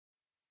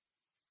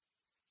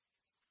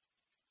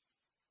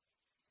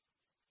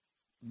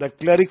The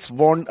clerics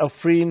warned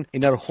Afrin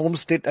in her home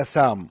state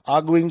Assam,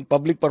 arguing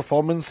public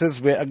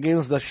performances were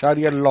against the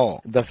Sharia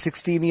law. The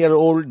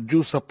 16-year-old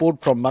drew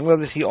support from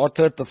Bangladeshi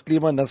author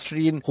Taslima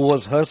Nasreen, who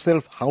was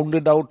herself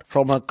hounded out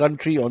from her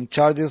country on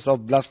charges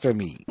of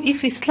blasphemy.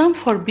 If Islam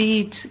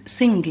forbids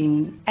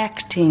singing,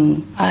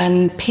 acting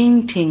and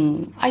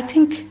painting, I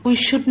think we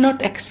should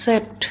not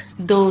accept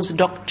those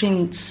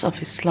doctrines of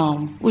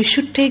Islam. We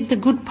should take the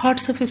good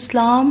parts of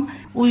Islam.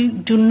 We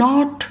do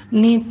not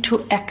need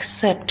to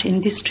accept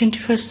in this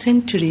 21st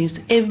century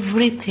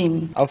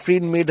everything.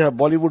 Afrin made her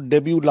Bollywood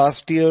debut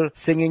last year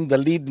singing the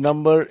lead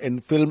number in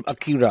film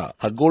Akira.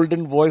 Her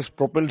golden voice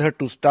propelled her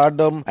to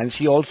stardom, and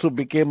she also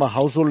became a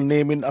household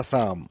name in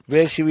Assam,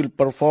 where she will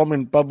perform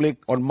in public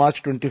on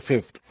March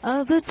 25th.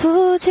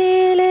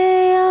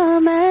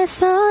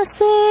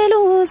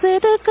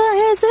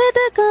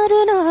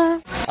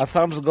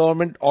 Assam's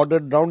government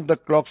ordered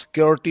round-the-clock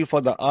security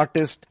for the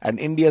artist, and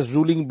India's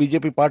ruling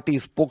BJP party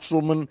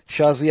spokeswoman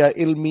Shazia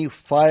Ilmi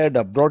fired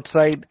a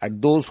broadside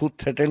at those who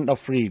threatened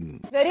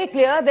Afrin. Very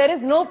clear, there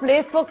is no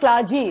place for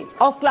clergy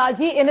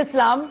in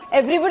Islam.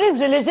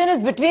 Everybody's religion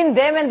is between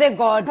them and their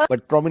God.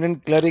 But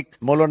prominent cleric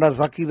Maulana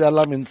Zakir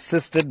Alam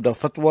insisted the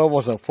fatwa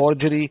was a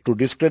forgery to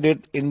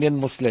discredit Indian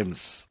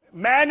Muslims.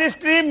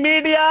 Mainstream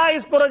media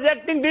is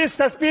projecting these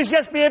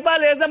suspicious people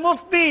as a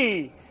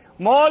mufti.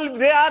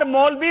 They are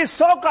Maulvi,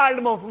 so-called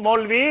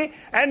Maulvi,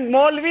 and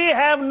Maulvi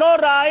have no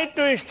right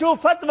to issue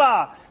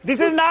fatwa. This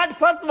is not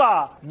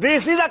fatwa.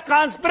 This is a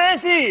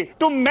conspiracy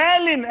to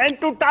mail in and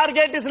to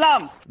target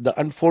Islam. The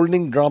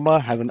unfolding drama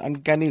has an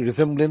uncanny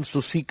resemblance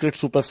to Secret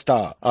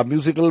Superstar, a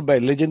musical by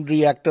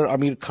legendary actor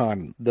Amir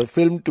Khan. The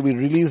film, to be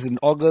released in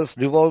August,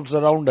 revolves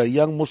around a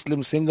young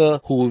Muslim singer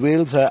who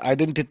veils her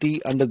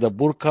identity under the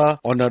burqa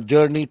on her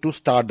journey to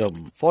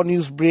stardom. For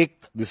Newsbreak,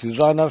 this is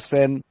Rana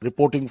Sen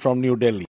reporting from New Delhi.